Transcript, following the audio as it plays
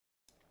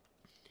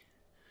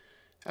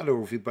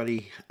Hello,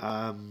 everybody.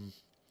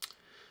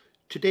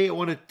 Today I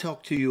want to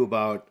talk to you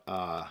about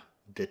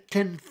the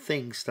 10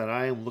 things that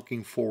I am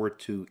looking forward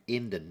to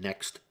in the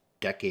next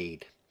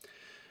decade.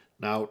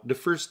 Now, the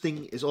first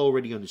thing is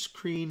already on the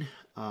screen.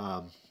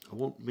 I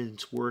won't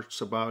mince words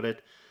about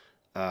it.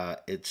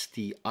 It's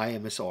the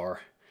IMSR.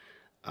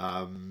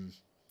 Um,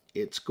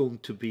 it's going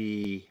to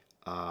be,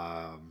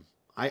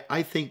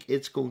 I think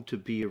it's going to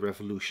be a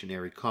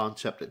revolutionary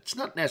concept. It's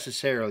not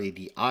necessarily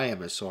the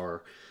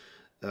IMSR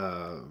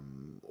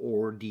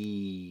or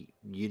the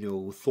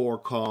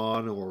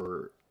Thorcon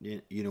or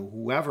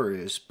whoever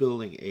is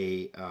building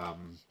a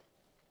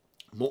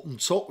molten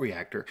salt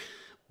reactor,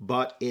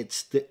 but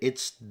it's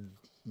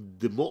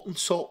the molten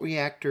salt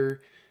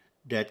reactor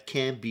that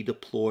can be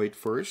deployed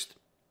first,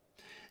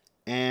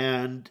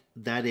 and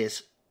that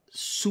is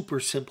super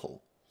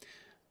simple.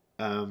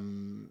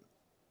 Um,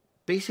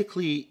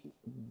 Basically,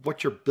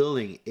 what you're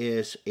building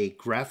is a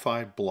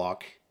graphite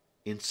block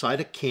inside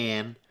a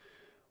can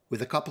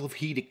with a couple of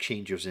heat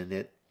exchangers in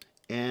it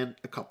and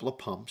a couple of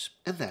pumps,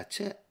 and that's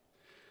it.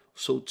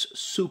 So it's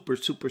super,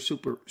 super,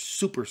 super,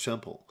 super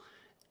simple.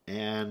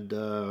 And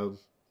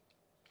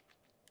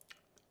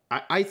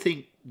I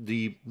think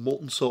the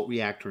molten salt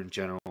reactor in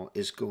general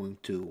is going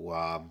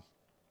to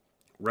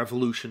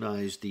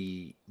revolutionize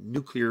the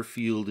nuclear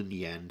field in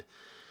the end.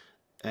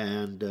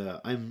 And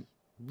I'm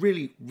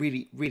really,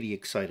 really, really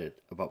excited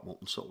about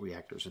molten salt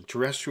reactors. And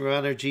terrestrial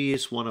energy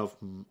is one of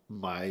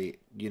my,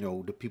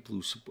 the people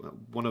who,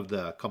 one of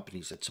the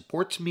companies that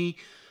supports me.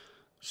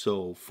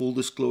 So full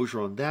disclosure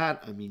on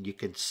that. I mean, you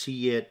can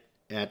see it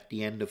at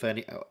the end of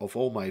any of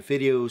all my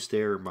videos.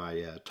 They're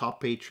my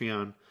top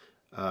Patreon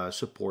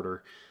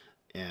supporter.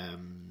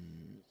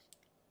 Um,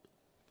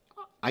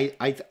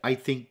 I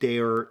think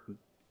they're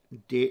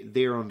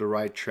on the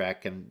right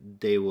track, and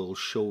they will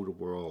show the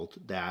world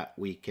that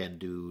we can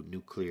do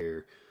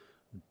nuclear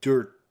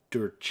dirt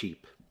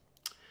cheap.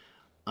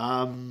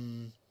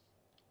 Um,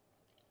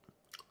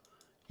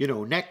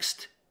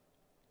 next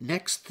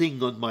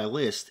thing on my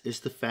list is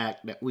the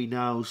fact that we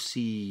now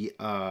see,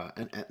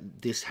 and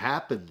this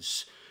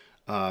happens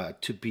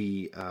to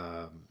be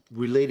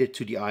related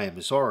to the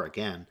IMSR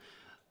again,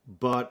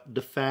 but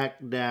the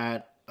fact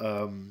that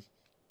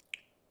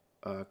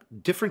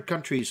different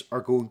countries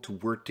are going to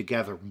work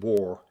together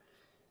more,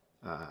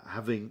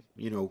 having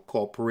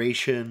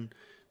cooperation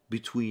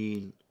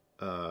between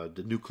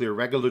the Nuclear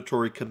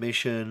Regulatory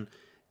Commission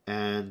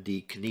and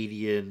the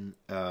Canadian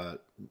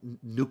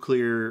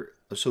Nuclear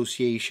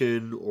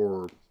Association,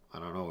 or I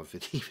don't know if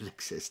it even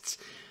exists,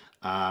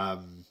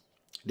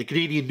 the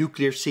Canadian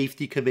Nuclear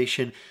Safety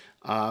Commission.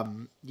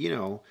 Um, you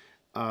know,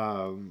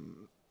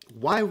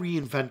 why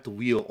reinvent the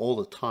wheel all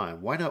the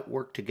time? Why not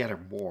work together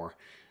more?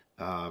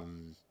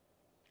 Um,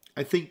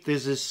 I think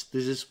this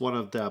is one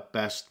of the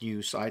best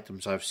news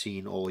items I've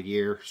seen all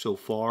year so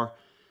far.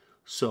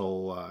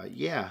 So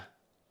yeah,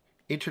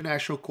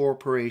 international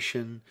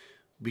cooperation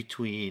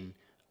between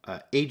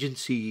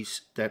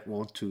agencies that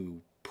want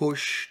to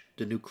push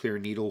the nuclear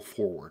needle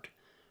forward.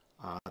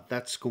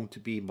 That's going to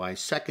be my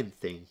second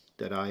thing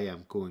that I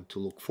am going to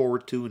look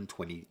forward to in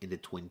the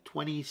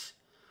 2020s.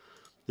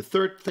 The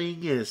third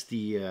thing is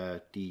the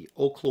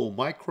Oklo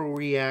micro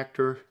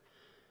reactor.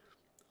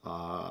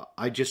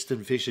 I just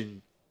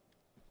envision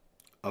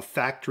a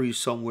factory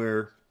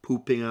somewhere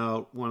pooping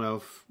out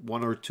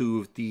one or two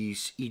of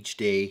these each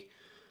day,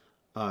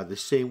 the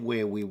same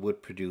way we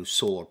would produce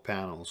solar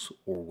panels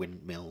or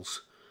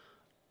windmills.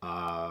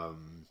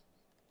 Um,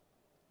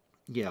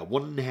 yeah,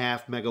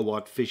 1.5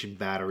 megawatt fission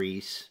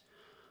batteries.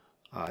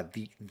 I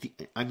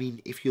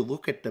mean, if you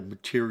look at the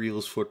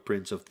materials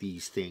footprints of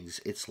these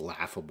things, it's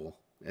laughable.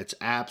 It's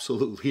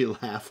absolutely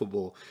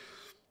laughable.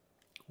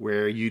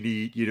 Where you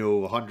need,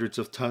 hundreds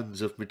of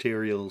tons of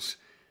materials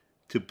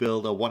to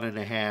build a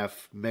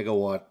 1.5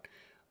 megawatt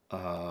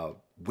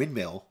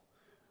windmill.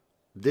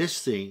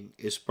 This thing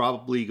is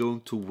probably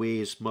going to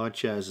weigh as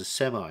much as a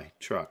semi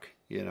truck.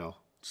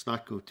 It's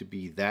not going to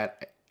be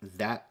that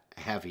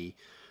heavy.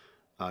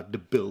 The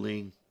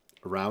building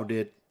around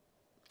it,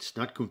 it's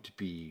not going to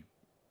be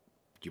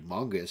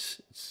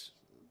humongous.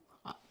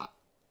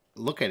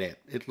 Look at it.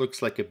 It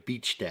looks like a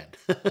beach den.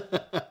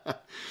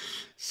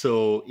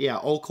 So yeah,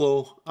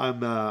 Oklo.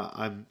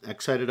 I'm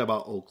excited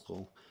about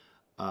Oklo.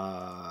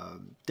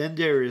 Then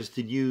there is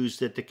the news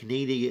that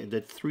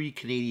that three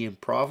Canadian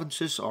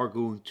provinces are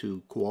going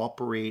to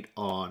cooperate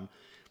on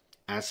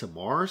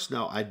SMRs.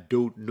 Now, I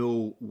don't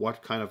know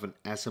what kind of an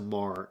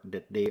SMR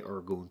that they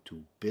are going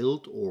to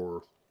build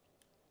or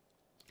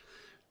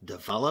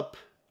develop.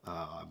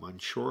 I'm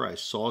unsure. I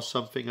saw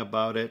something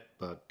about it,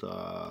 but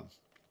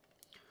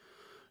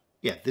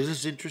yeah, this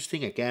is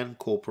interesting. Again,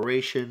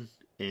 cooperation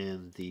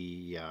in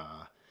the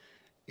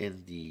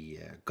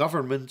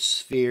government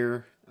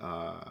sphere.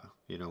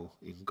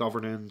 In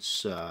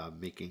governance,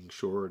 making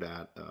sure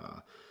that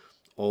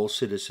all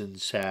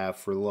citizens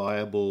have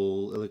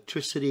reliable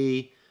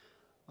electricity.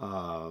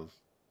 Uh,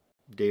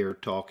 they're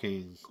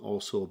talking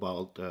also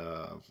about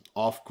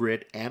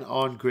off-grid and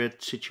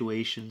on-grid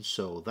situations,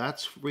 so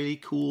that's really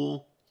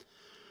cool.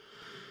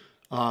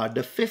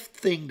 The fifth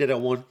thing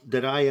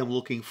that I am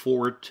looking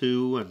forward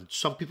to, and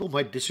some people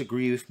might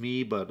disagree with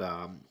me, but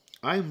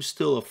I'm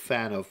still a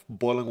fan of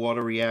boiling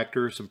water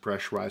reactors and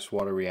pressurized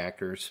water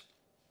reactors.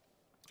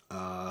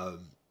 Uh,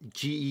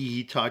 GE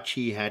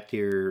Hitachi had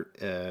their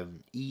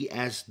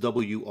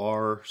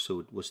ESWR, so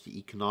it was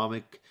the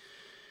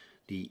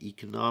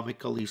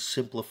economically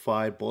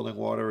simplified boiling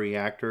water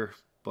reactor,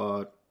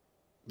 but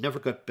never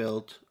got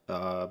built.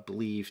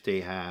 Believe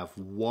they have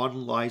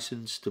one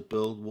license to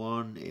build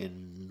one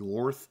in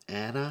North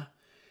Anna,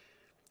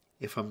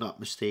 if I'm not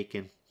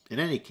mistaken. In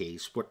any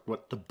case,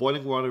 what the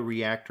boiling water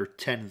reactor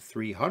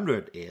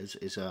 10300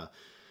 is a,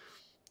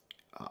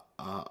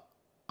 a,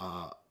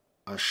 a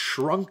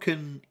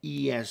shrunken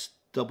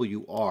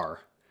ESWR.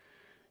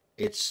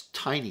 It's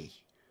tiny.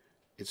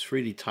 It's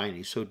really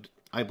tiny. So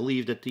I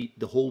believe that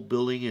the whole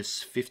building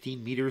is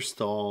 15 meters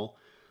tall,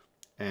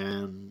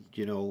 and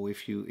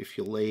if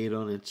you lay it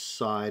on its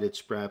side,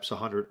 it's perhaps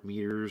 100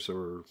 meters,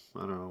 or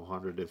I don't know,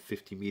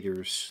 150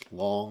 meters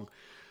long.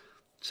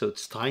 So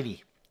it's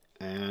tiny.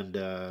 And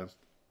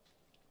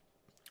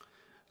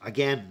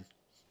again,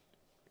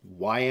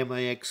 why am I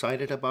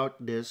excited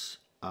about this?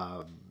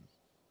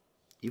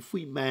 If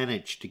we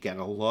manage to get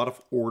a lot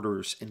of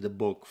orders in the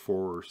book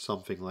for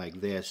something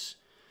like this,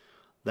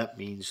 that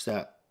means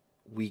that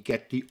we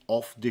get the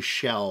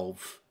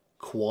off-the-shelf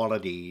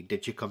quality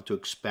that you come to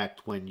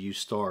expect when you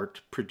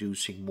start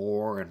producing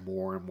more and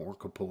more and more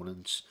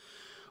components,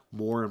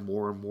 more and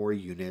more and more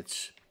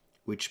units,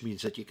 which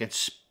means that you can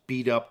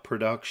speed up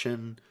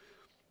production,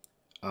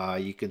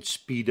 you can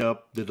speed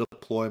up the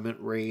deployment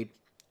rate,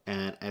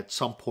 and at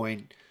some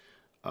point,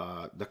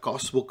 the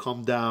cost will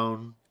come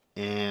down,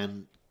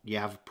 and you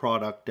have a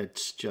product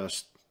that's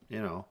just,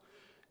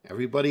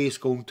 everybody is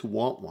going to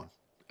want one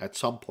at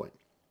some point.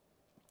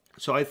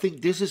 So I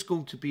think this is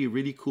going to be a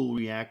really cool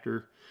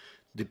reactor.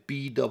 The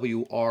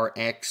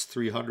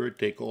BWRX300,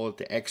 they call it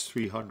the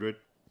X300.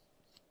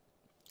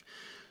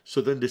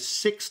 So then the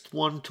sixth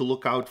one to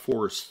look out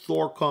for is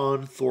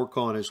Thorcon.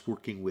 Thorcon is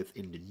working with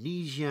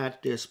Indonesia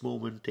at this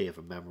moment. They have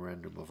a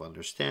memorandum of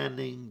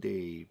understanding.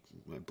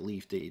 I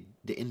believe the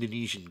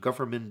Indonesian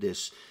government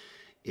is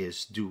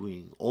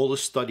doing all the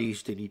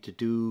studies they need to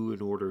do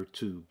in order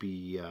to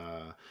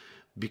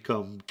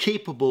become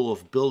capable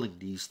of building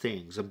these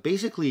things. And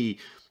basically,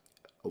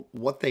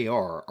 what they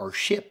are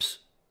ships.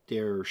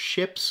 They're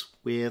ships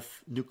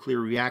with nuclear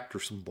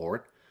reactors on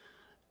board,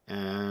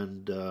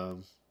 and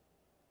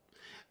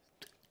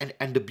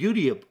and the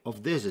beauty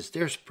of this is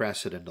there's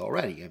precedent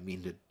already. I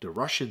mean, the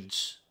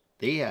Russians,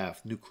 they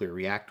have nuclear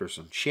reactors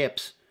on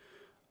ships.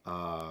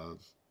 The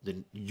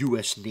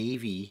U.S.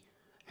 Navy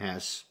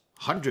has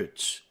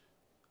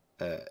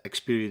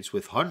experience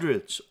with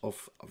hundreds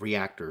of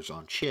reactors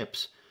on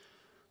ships.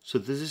 So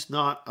this is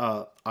not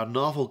a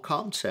novel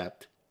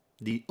concept.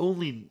 The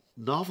only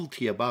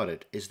novelty about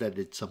it is that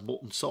it's a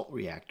molten salt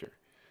reactor.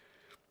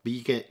 But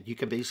you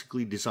can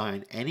basically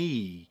design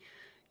any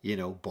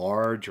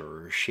barge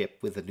or ship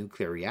with a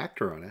nuclear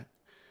reactor on it.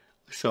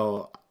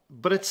 So,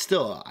 but it's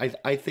still,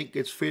 I think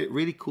it's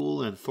really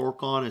cool, and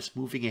Thorcon is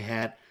moving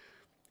ahead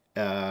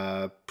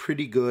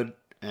pretty good,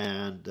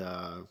 and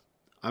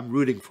I'm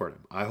rooting for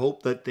them. I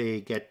hope that they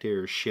get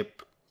their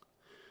ship,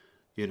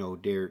 their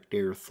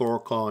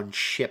Thorcon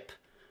ship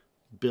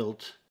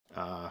built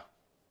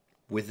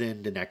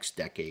within the next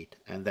decade,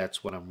 and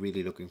that's what I'm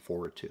really looking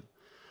forward to.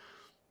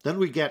 Then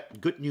we get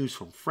good news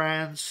from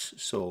France.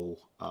 So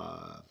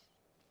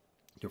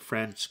the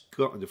French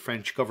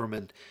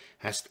government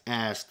has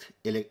asked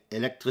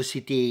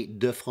Électricité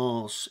de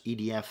France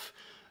 (EDF)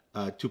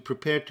 to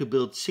prepare to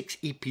build 6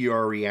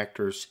 EPR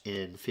reactors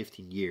in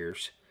 15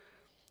 years,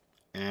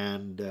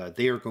 and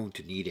they are going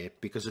to need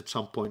it because at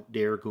some point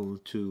they're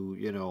going to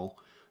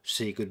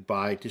say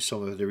goodbye to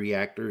some of the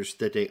reactors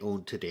that they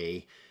own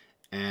today.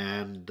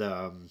 And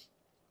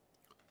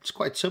it's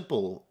quite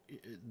simple.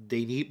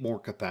 They need more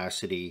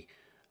capacity.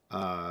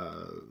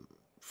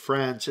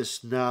 France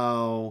is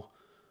now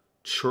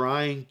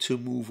trying to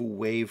move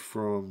away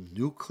from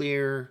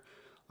nuclear.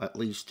 At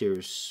least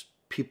there's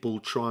people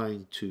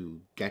trying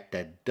to get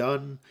that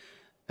done.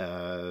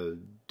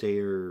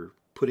 They're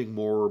putting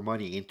more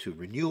money into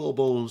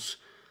renewables.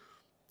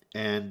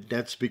 And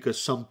that's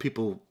because some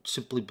people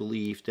simply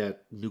believe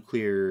that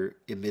nuclear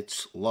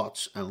emits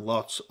lots and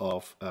lots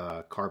of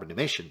carbon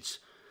emissions.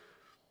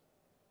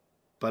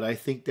 But I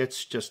think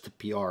that's just a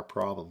PR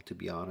problem, to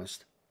be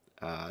honest.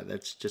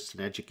 That's just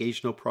an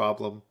educational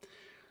problem.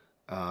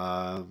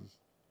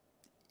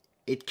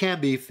 It can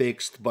be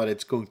fixed, but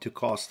it's going to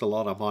cost a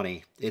lot of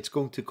money. It's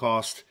going to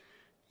cost,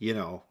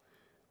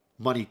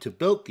 money to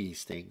build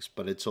these things,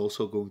 but it's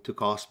also going to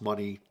cost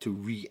money to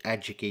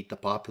re-educate the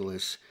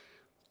populace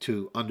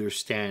to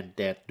understand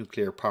that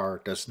nuclear power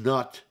does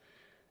not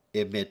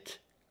emit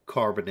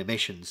carbon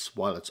emissions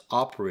while it's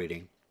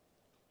operating.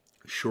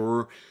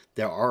 Sure,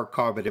 there are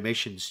carbon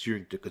emissions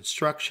during the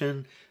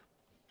construction,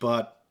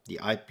 but the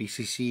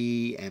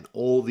IPCC and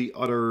all the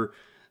other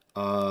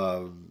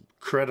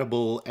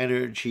credible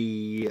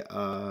energy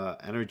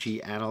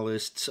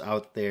analysts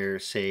out there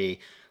say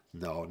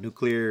no,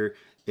 nuclear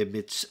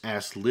emits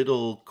as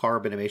little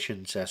carbon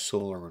emissions as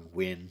solar and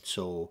wind.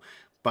 So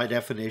by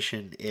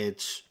definition,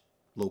 it's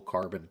low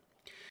carbon.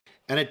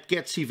 And it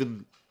gets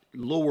even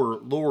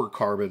lower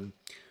carbon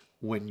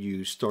when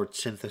you start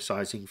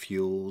synthesizing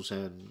fuels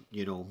and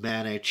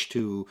manage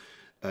to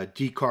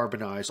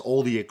decarbonize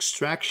all the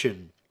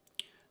extraction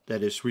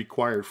that is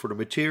required for the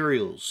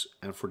materials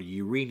and for the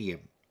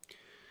uranium.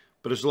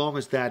 But as long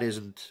as that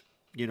hasn't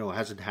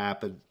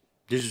happened,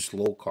 this is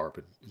low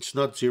carbon. It's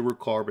not zero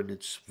carbon.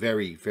 It's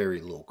very, very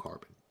low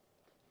carbon.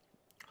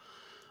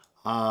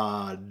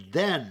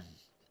 Then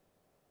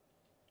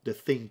the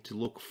thing to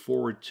look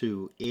forward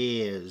to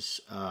is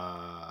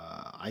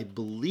I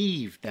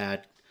believe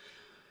that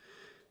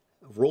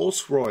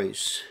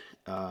Rolls-Royce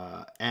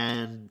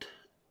and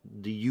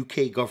the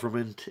UK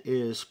government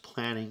is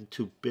planning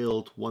to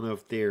build one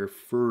of their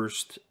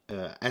first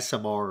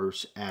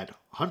SMRs at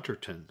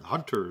Hunterston.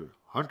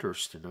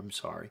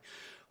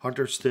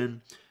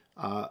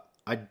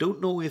 I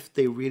don't know if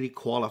they really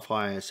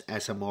qualify as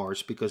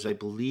SMRs because I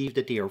believe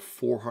that they are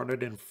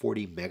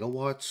 440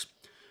 megawatts.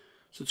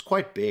 So it's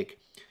quite big.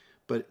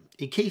 But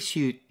in case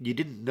you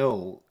didn't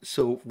know,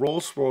 so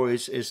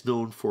Rolls-Royce is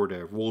known for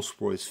the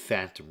Rolls-Royce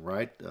Phantom,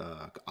 right?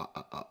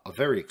 A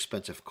very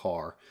expensive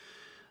car.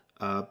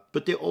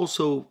 But they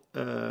also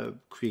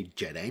create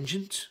jet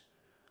engines.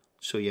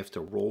 So you have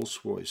the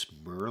Rolls-Royce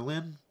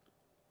Merlin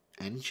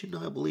engine,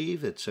 I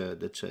believe. That's an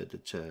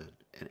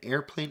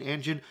airplane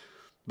engine.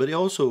 But they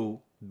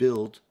also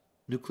build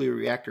nuclear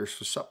reactors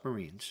for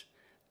submarines.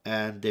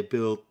 And they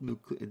build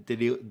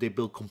they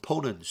build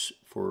components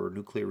for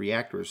nuclear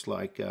reactors,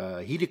 like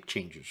heat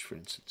exchangers, for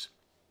instance.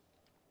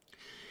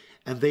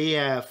 And they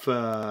have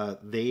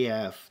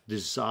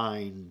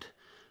designed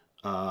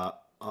a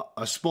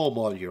small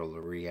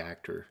modular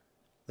reactor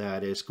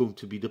that is going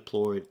to be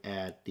deployed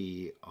at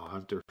the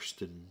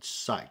Hunterston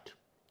site.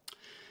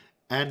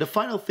 And the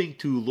final thing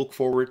to look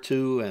forward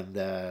to, and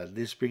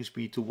this brings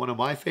me to one of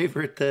my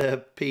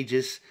favorite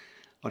pages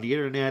on the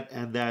internet,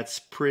 and that's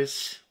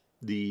PRIS.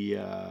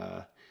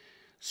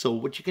 So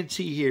what you can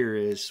see here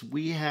is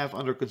we have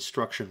under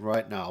construction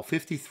right now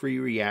 53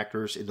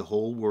 reactors in the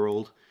whole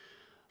world.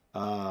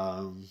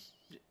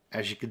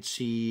 As you can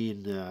see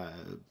in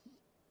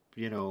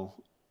a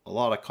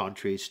lot of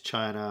countries,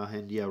 China,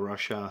 India,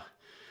 Russia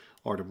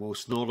are the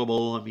most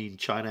notable. I mean,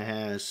 China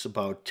has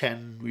about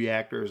 10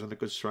 reactors under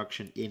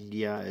construction.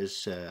 India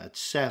is at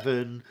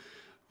 7.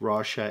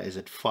 Russia is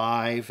at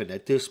 5, and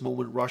at this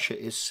moment, Russia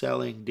is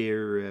selling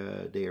their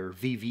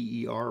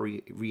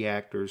VVER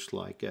reactors,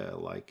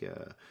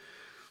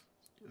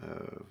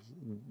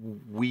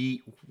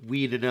 we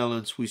in the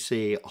Netherlands we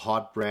say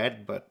hot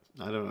bread, but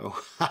I don't know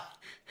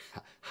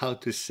how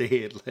to say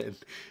it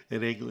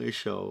in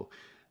English. So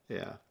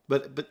yeah,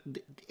 but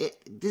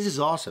this is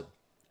awesome.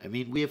 I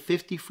mean, we have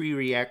 53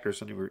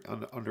 reactors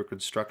under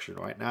construction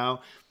right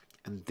now,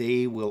 and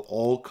they will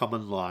all come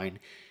online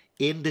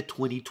in the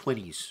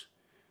 2020s.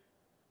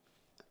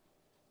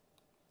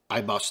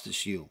 I must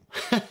assume.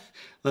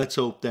 Let's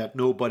hope that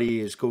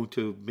nobody is going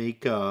to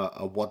make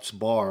a what's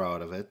bar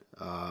out of it,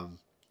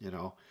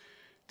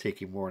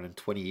 taking more than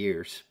 20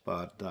 years.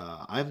 But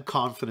I'm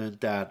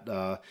confident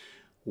that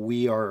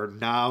we are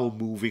now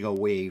moving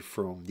away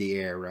from the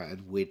era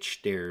in which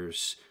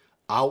there's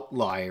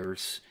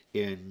outliers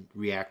in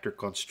reactor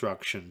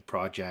construction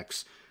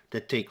projects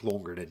that take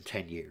longer than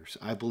 10 years.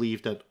 I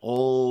believe that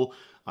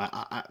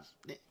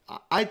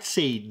I'd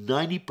say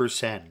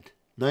 90%.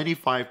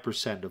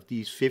 95% of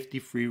these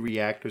 53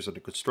 reactors under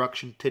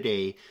construction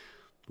today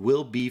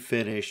will be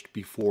finished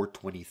before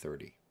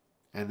 2030.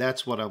 And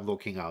that's what I'm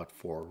looking out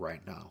for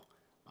right now.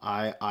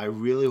 I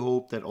really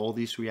hope that all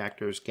these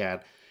reactors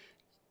get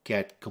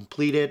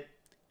completed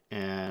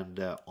and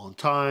on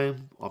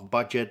time, on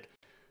budget.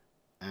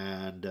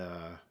 And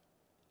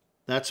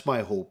that's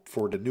my hope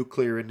for the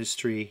nuclear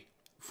industry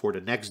for the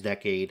next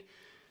decade.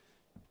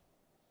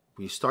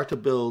 We start to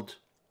build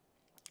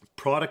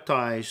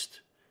productized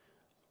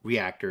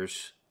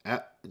reactors,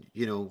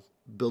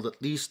 build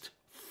at least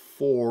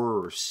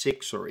 4 or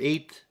 6 or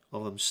 8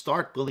 of them.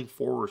 Start building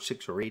 4 or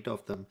 6 or 8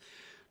 of them.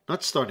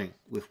 Not starting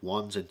with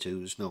 1s and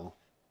 2s, no.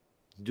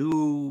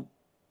 Do,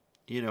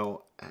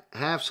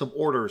 have some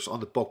orders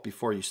on the book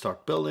before you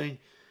start building.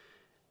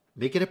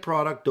 Make it a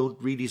product. Don't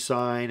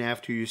redesign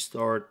after you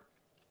start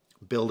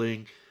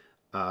building.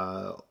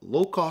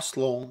 Low-cost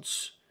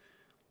loans,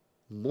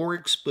 more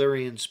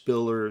experienced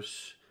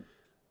builders.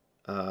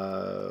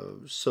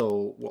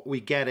 So what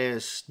we get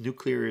is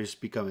nuclear is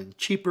becoming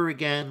cheaper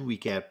again. We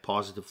get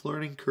positive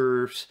learning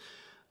curves.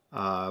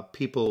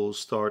 People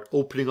start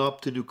opening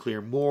up to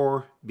nuclear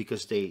more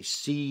because they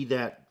see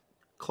that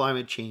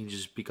climate change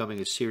is becoming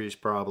a serious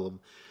problem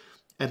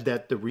and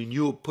that the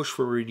push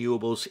for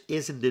renewables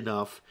isn't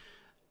enough.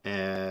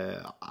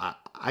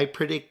 I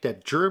predict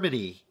that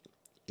Germany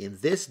in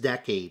this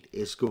decade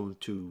is going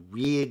to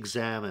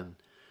re-examine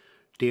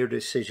their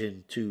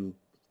decision to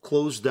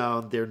close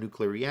down their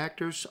nuclear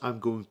reactors. I'm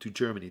going to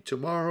Germany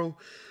tomorrow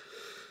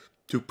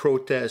to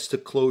protest the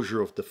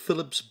closure of the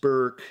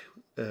Philipsburg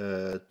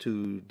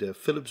to the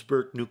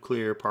Philipsburg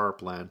nuclear power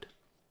plant.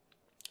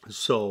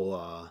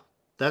 So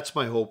that's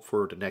my hope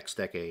for the next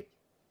decade.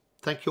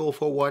 Thank you all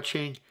for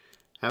watching.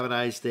 Have a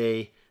nice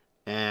day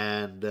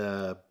and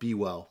be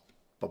well.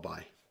 Bye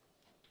bye.